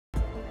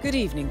Good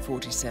evening,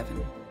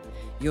 47.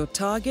 Your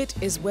target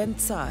is Wen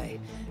Tsai,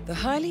 the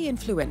highly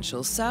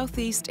influential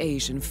Southeast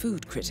Asian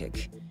food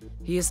critic.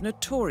 He is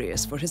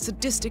notorious for his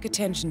sadistic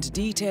attention to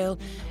detail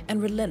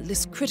and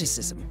relentless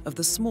criticism of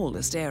the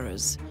smallest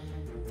errors.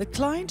 The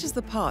client is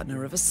the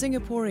partner of a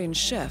Singaporean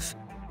chef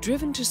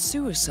driven to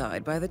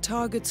suicide by the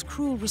target's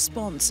cruel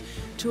response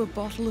to a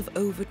bottle of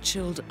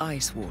over-chilled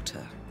ice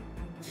water.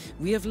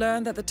 We have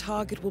learned that the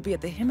target will be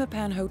at the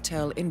Hitman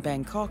Hotel in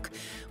Bangkok,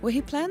 where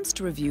he plans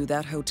to review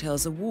that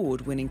hotel's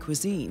award-winning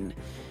cuisine.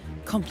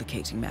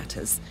 Complicating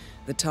matters,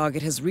 the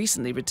target has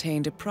recently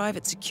retained a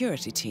private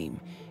security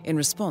team in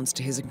response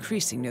to his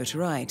increasing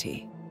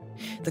notoriety.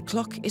 The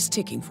clock is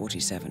ticking,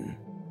 47.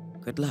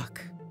 Good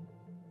luck.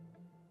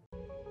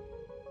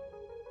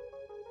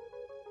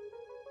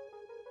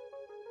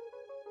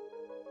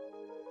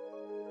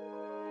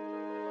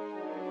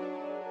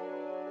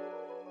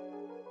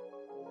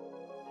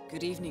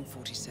 Good evening,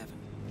 47.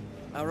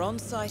 Our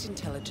on-site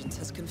intelligence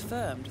has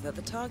confirmed that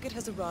the target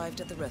has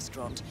arrived at the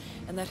restaurant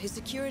and that his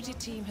security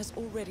team has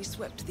already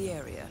swept the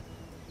area.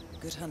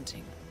 Good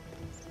hunting.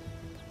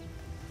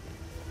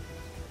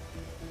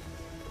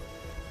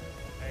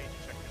 Hey, did you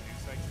check the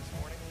news sites this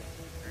morning?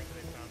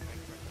 Apparently they found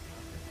things like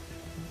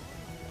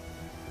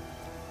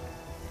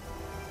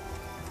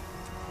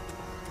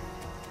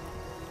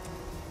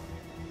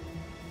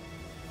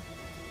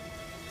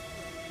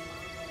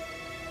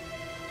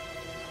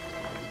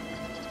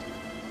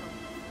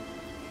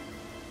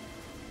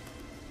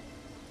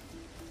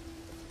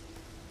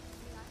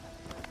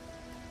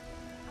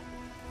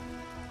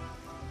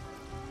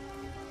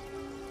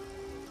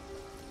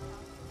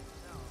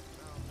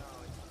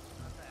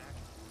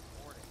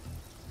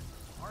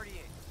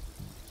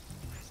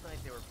last night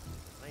they were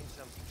playing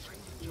some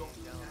strange game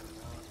down on the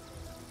lawn.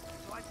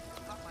 So I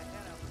popped my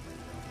head out the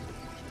window and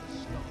watched the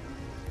snow.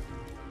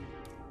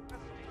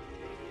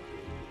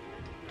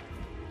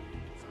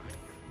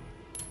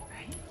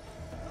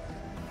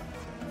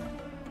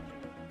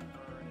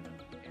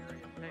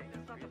 Hey,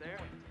 that's not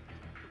there.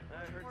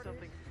 I heard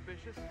something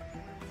suspicious.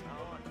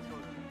 Oh, I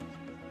told you.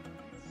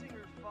 The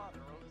singer's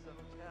father owns the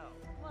hotel.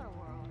 What a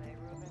world, eh,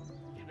 Ruben?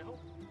 You know?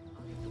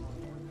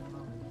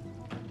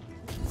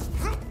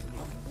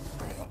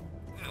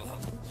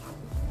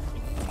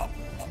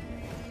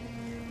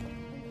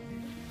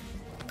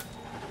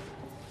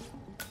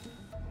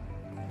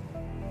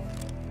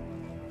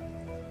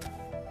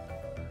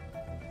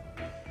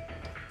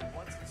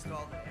 Once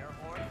installed an air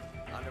horn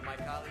under my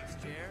colleague's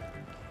chair,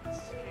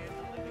 scared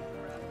the living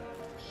crap out of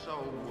me. So,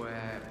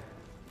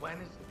 when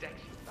is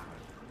Dexy back?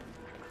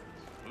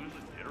 Who's the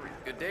jittery?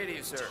 Good day to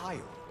you, sir. Tile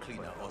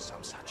cleaner or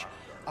some such.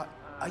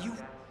 Are you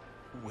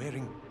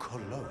wearing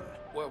cologne?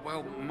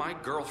 Well, my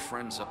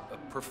girlfriend's a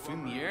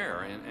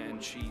perfumier,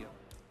 and she...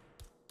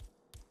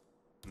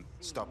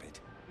 Stop it.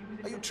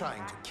 Are you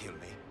trying to kill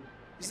me?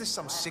 Is this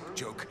some sick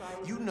joke?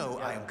 You know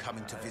I am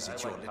coming to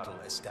visit your little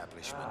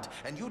establishment,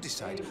 and you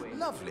decide,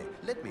 lovely,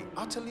 let me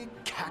utterly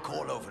cack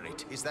all over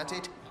it. Is that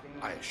it?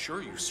 I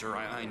assure you, sir,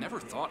 I never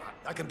thought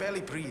I can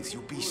barely breathe,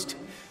 you beast.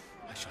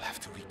 I shall have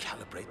to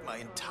recalibrate my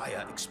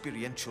entire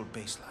experiential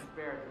baseline.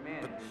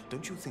 But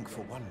don't you think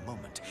for one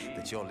moment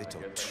that your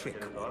little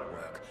trick will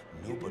work?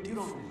 Nobody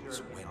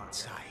fools Wen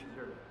Tsai.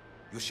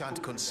 You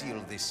shan't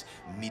conceal this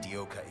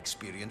mediocre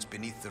experience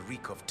beneath the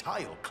reek of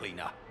tile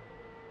cleaner.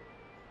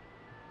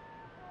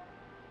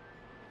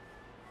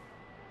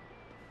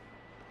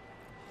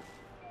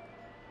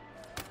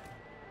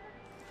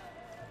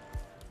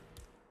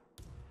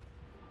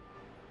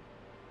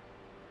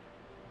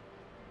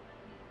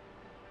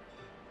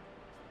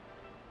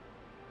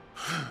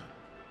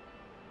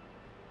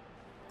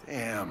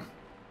 Damn.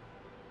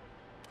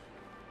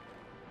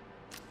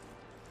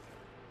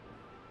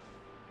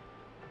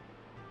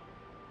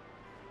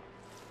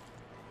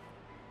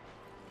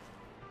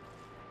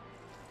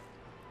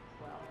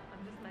 Well,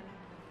 I'm just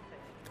mentioning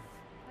conversation.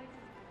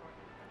 Places for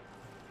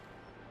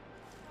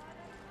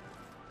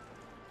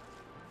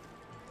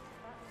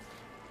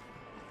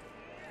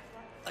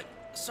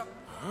So,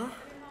 Huh?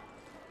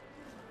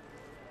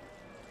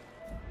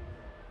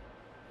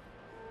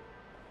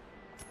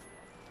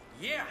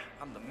 yeah,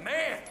 I'm the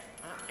man.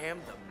 I am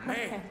the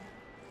man.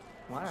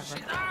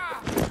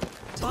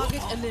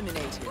 Target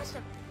eliminated.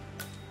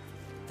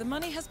 The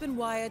money has been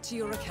wired to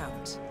your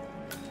account.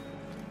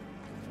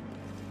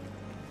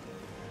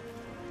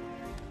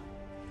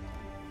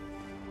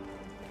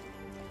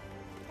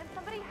 Can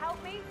somebody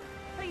help me?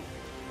 Please,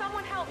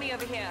 someone help me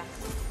over here.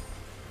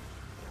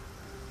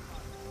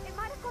 It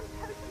might have gone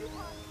totally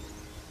wrong.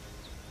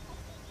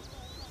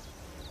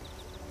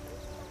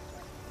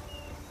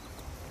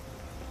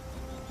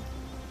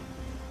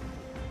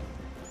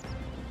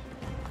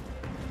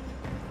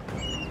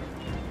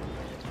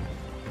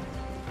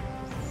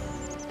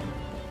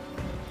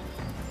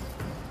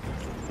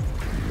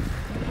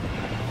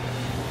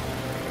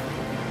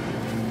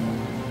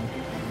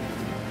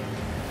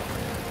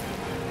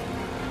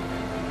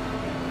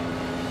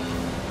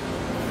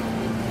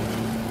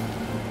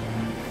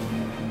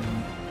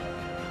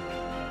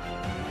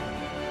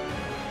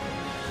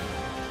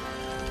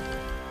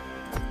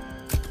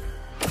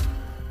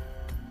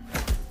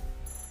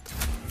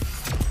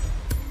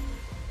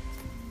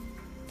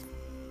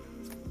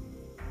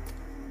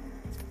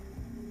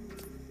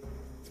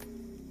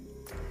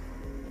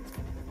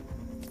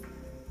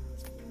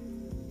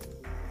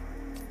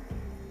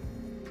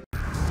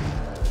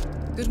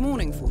 Good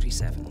morning,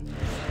 47.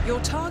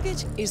 Your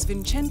target is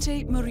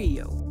Vincente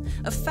Murillo,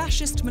 a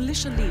fascist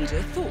militia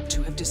leader thought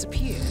to have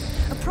disappeared.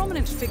 A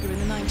prominent figure in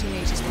the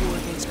 1980s war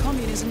against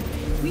communism,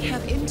 we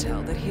have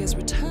intel that he has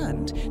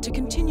returned to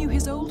continue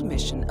his old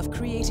mission of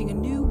creating a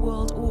new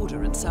world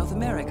order in South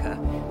America,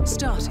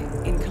 starting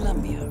in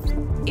Colombia.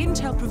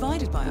 Intel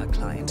provided by our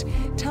client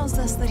tells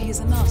us that he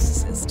is a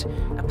narcissist,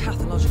 a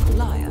pathological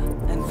liar,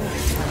 and very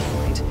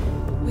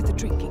paranoid, with a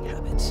drinking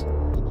habit.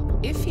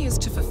 If he is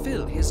to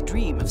fulfill his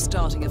dream of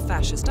starting a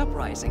fascist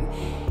uprising,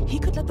 he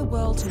could let the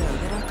world know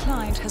that our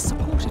client has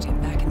supported him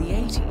back in the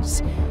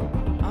 80s.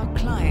 Our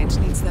client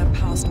needs their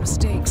past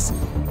mistakes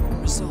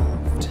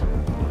resolved.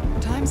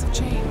 Times have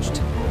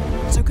changed,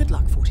 so good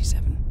luck,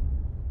 47.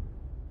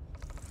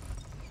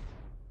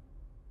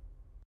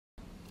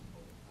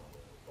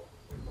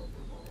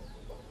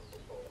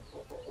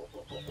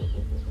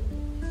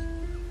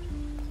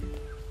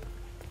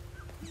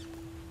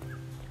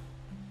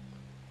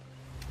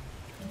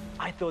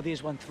 I thought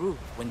this one through.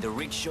 When the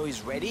rickshaw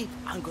is ready,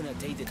 I'm gonna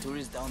take the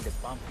tourists down the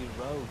bumpy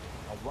road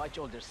and watch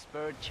all their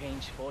spare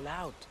change fall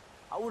out.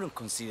 I wouldn't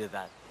consider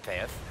that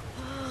theft.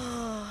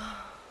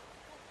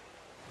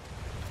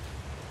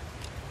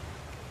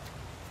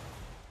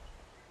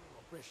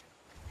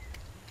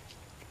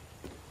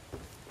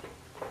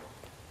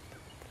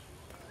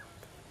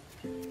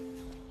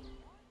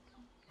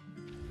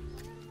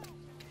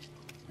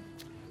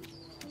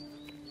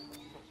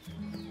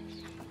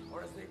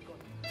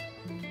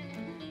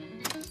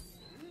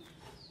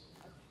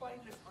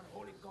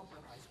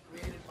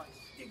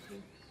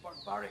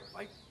 Barbaric,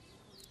 right?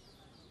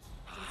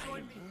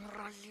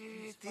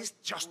 This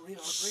just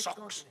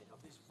sucks.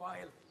 Of this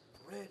vile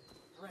red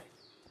thread.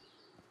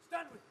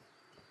 Stand with me.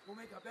 We'll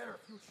make a better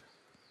future.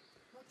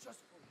 Not just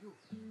for you,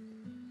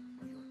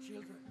 for your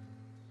children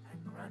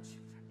and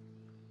grandchildren.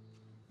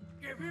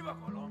 Que viva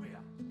Colombia!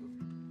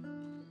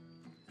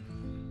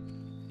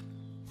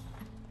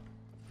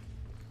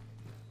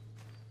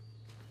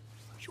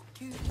 You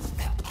cute.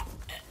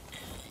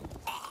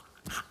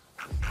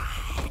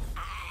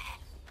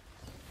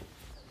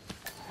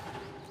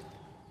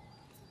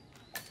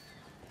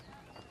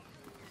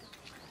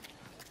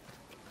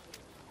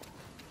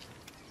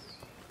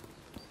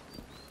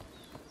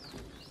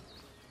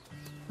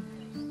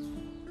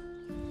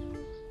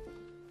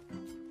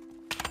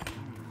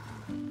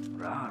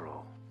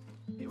 Raro.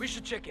 Yeah, we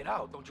should check it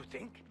out, don't you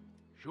think?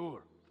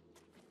 Sure.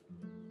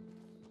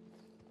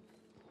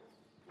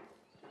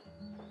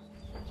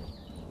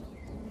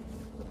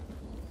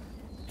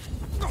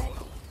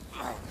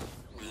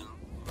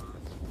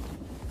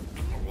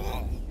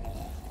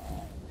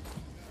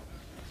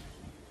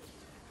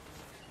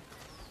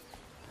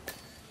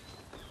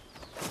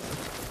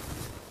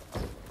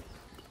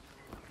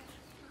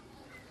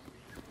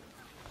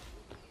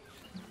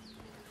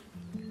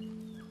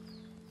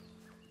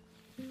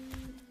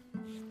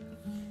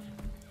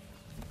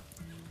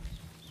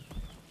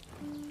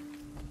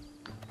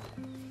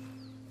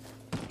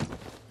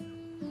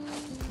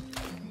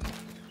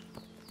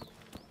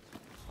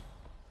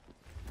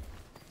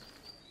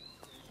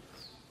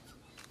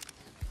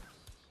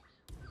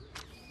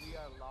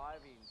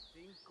 Live in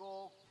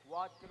 5,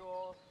 4, 3,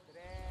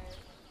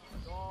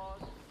 2.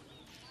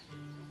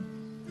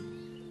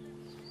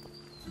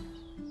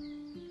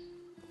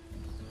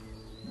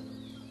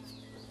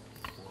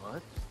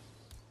 What?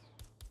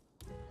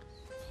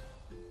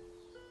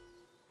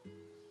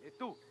 Hey,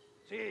 tú.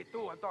 Sí,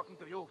 tú, I'm talking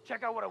to you.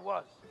 Check out what it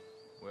was.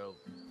 Well,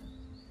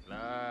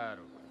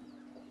 claro.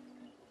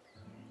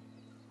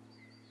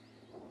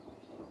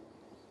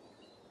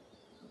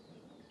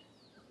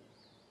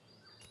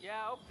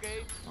 Yeah,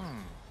 okay.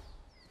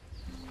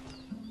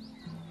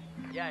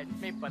 Yeah,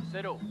 it's me,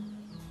 parcero.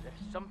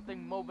 There's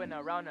something moving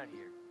around out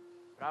here.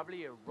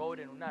 Probably a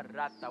rodent, una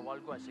rata o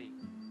algo así.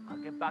 I'll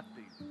get back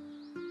to you.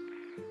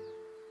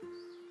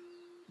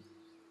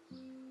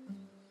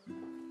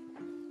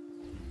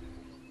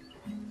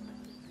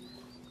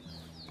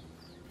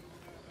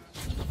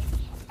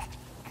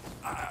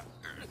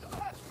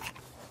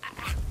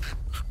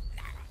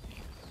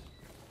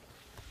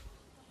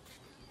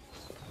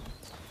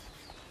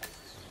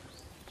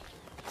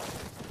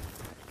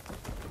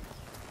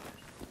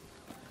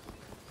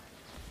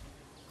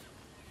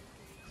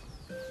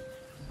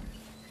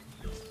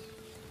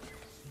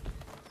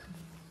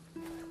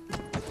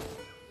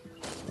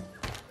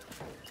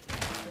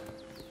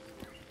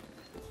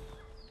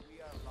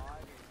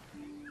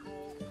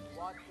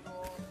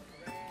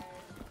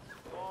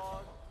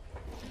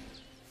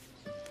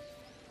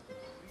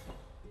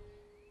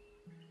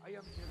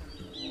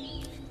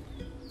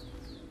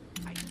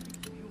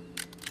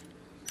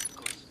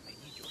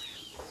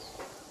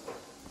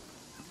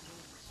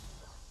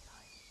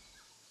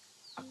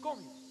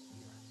 Communist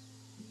era.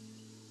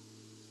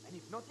 And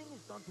if nothing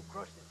is done to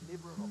crush this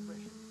liberal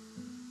oppression,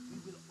 we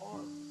will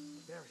all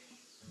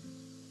perish.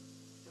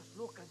 Just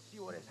look and see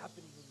what is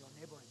happening in your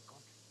neighboring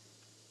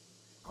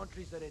countries.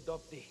 Countries that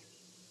adopt the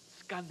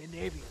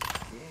Scandinavian.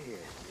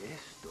 Yes,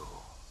 esto.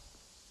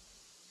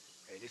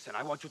 Hey, listen,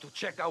 I want you to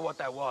check out what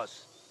that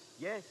was.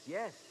 Yes,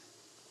 yes.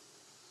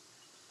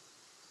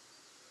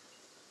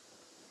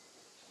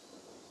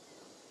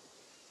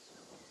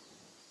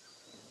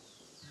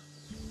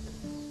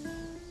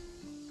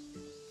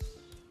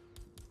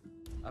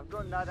 I've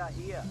got nada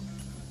here.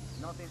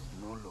 Nothing.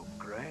 No lo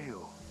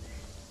creo.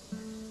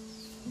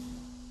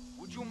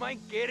 Would you mind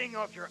getting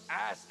off your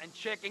ass and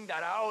checking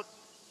that out?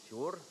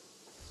 Sure.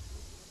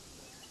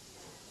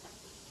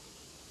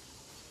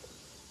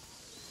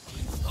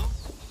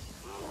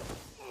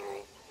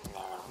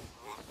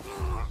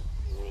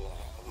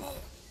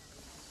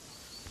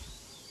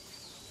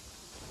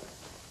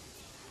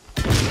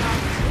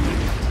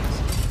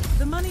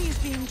 The money is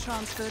being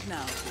transferred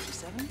now,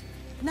 47.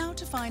 Now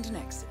to find an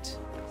exit.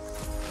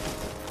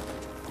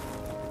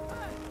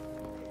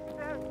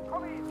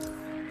 Come in.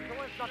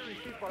 Someone's knocking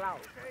people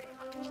out.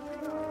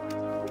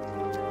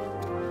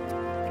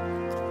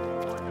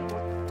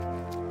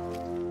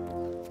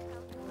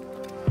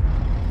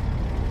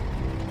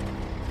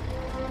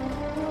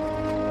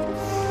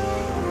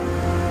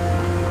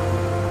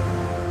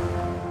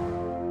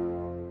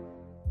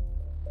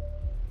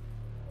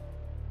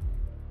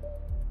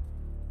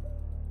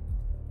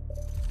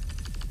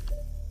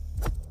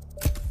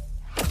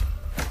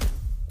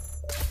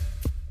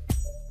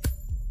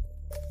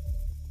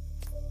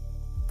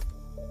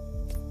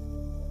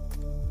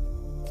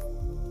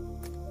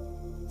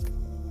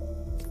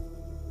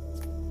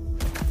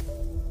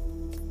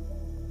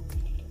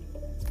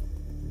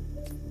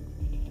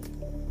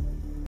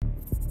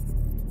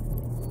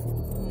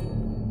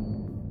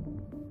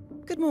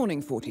 Good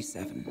morning,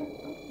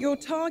 47. Your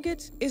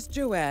target is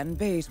Joanne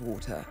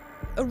Bayswater,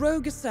 a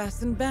rogue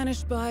assassin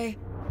banished by...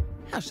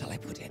 how shall I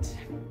put it?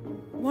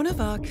 One of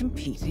our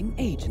competing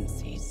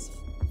agencies.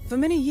 For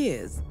many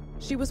years,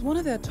 she was one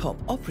of their top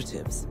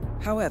operatives.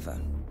 However,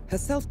 her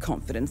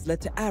self-confidence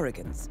led to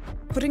arrogance,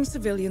 putting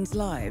civilians'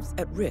 lives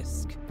at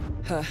risk.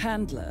 Her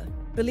handler,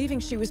 believing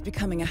she was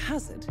becoming a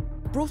hazard,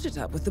 brought it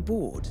up with the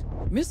board.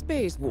 Miss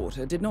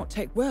Bayswater did not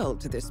take well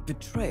to this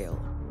betrayal,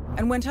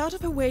 and went out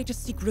of her way to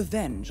seek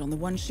revenge on the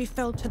one she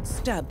felt had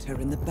stabbed her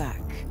in the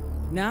back.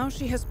 Now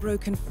she has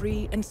broken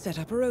free and set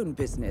up her own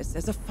business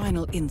as a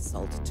final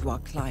insult to our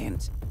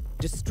client,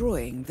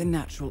 destroying the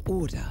natural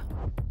order.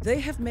 They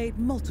have made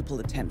multiple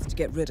attempts to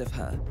get rid of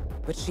her,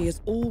 but she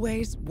is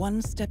always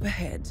one step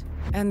ahead,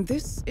 and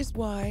this is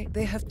why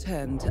they have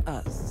turned to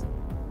us.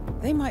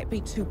 They might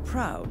be too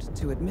proud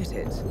to admit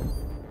it,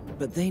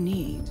 but they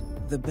need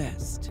the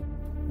best.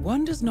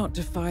 One does not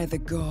defy the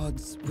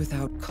gods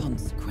without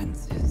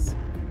consequences.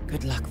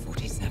 Good luck,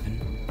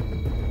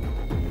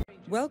 47.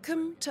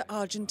 Welcome to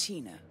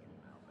Argentina.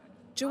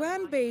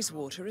 Joanne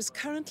Bayswater is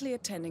currently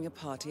attending a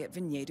party at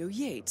Viñedo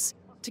Yates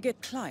to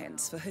get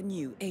clients for her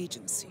new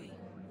agency.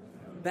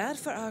 Bad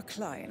for our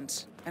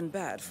client and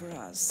bad for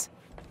us.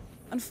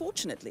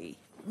 Unfortunately,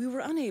 we were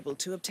unable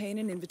to obtain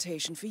an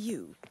invitation for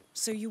you,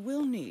 so you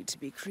will need to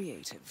be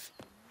creative.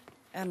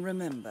 And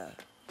remember,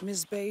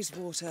 Ms.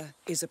 Bayswater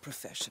is a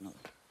professional.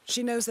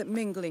 She knows that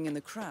mingling in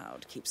the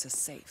crowd keeps us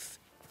safe.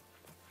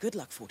 Good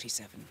luck,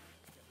 47.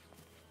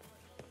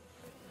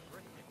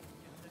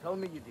 Tell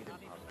me you did it.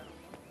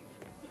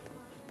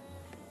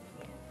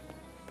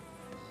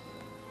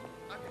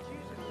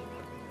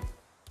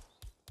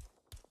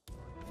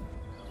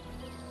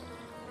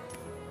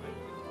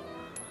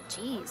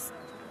 Jeez.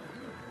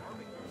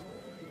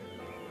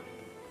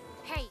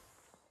 Hey,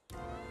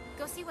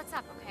 go see what's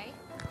up, okay?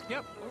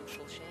 Yep.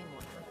 Awful shame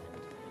what happened.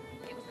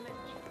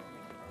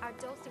 Are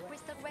those the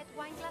crystal red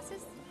wine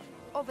glasses?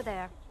 Over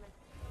there.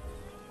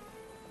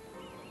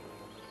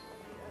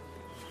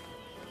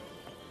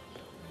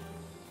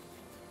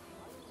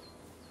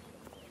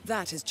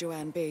 That is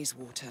Joanne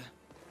Bayswater,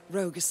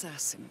 rogue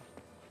assassin.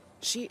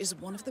 She is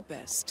one of the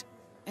best,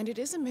 and it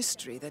is a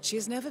mystery that she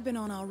has never been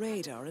on our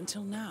radar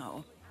until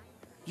now.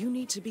 You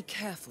need to be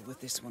careful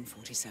with this one,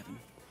 47.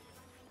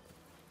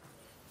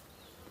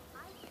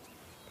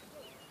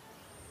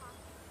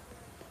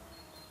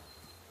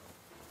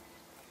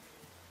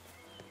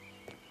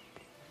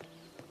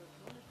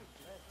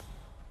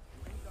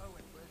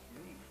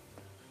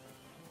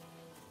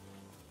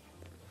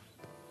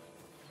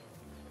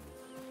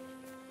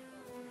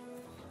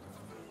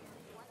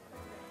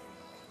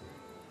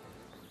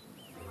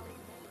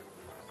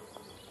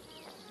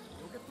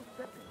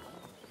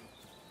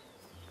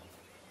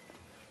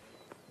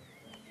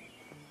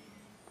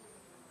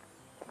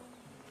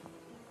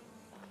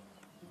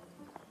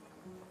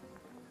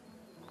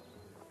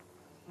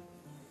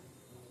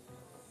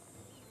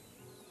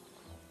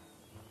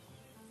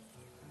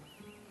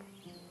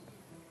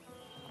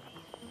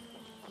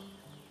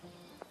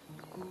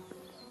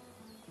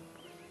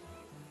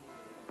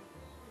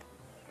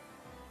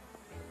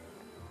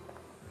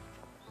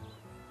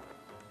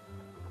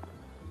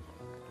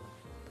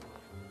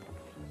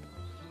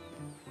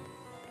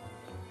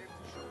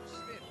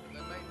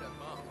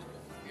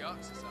 The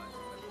Art Society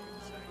never been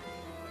the same.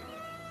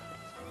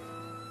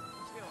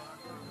 Still, I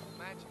can't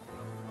imagine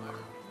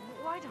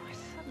Why do I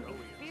suddenly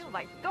feel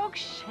like dog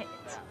shit?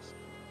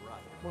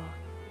 What?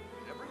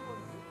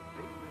 Everyone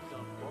think this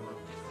on board.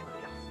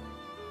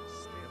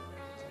 Still,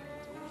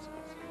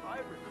 I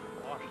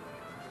remember Washington.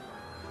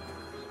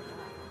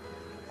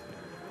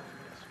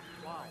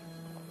 Why?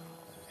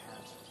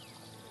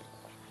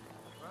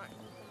 right.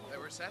 They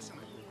were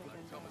assassinated,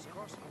 like Thomas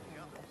Crossley.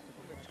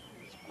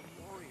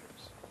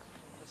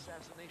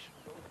 assassination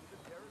goes with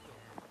the territory.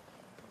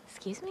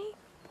 Excuse me?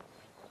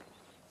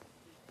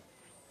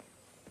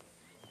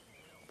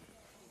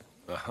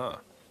 Uh-huh.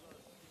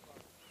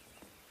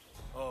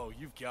 Oh,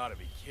 you've got to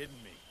be kidding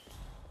me.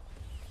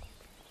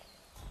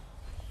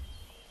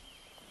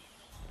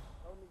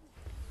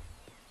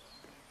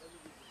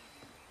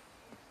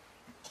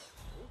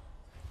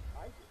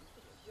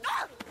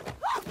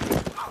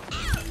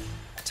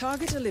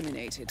 Target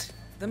eliminated.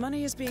 The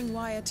money is being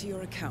wired to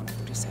your account,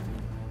 47.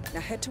 Now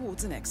head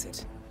towards an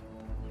exit.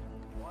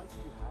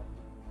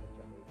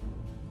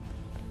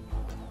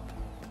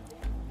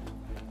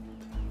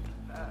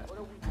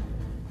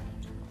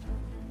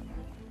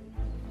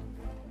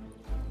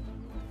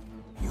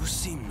 You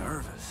seem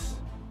nervous.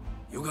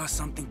 You got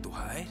something to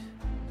hide?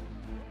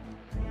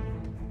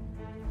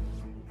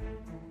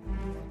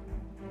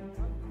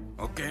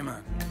 Okay,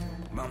 man.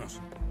 Vamos.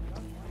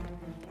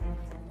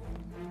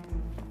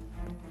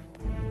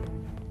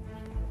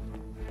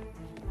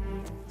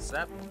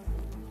 Sep,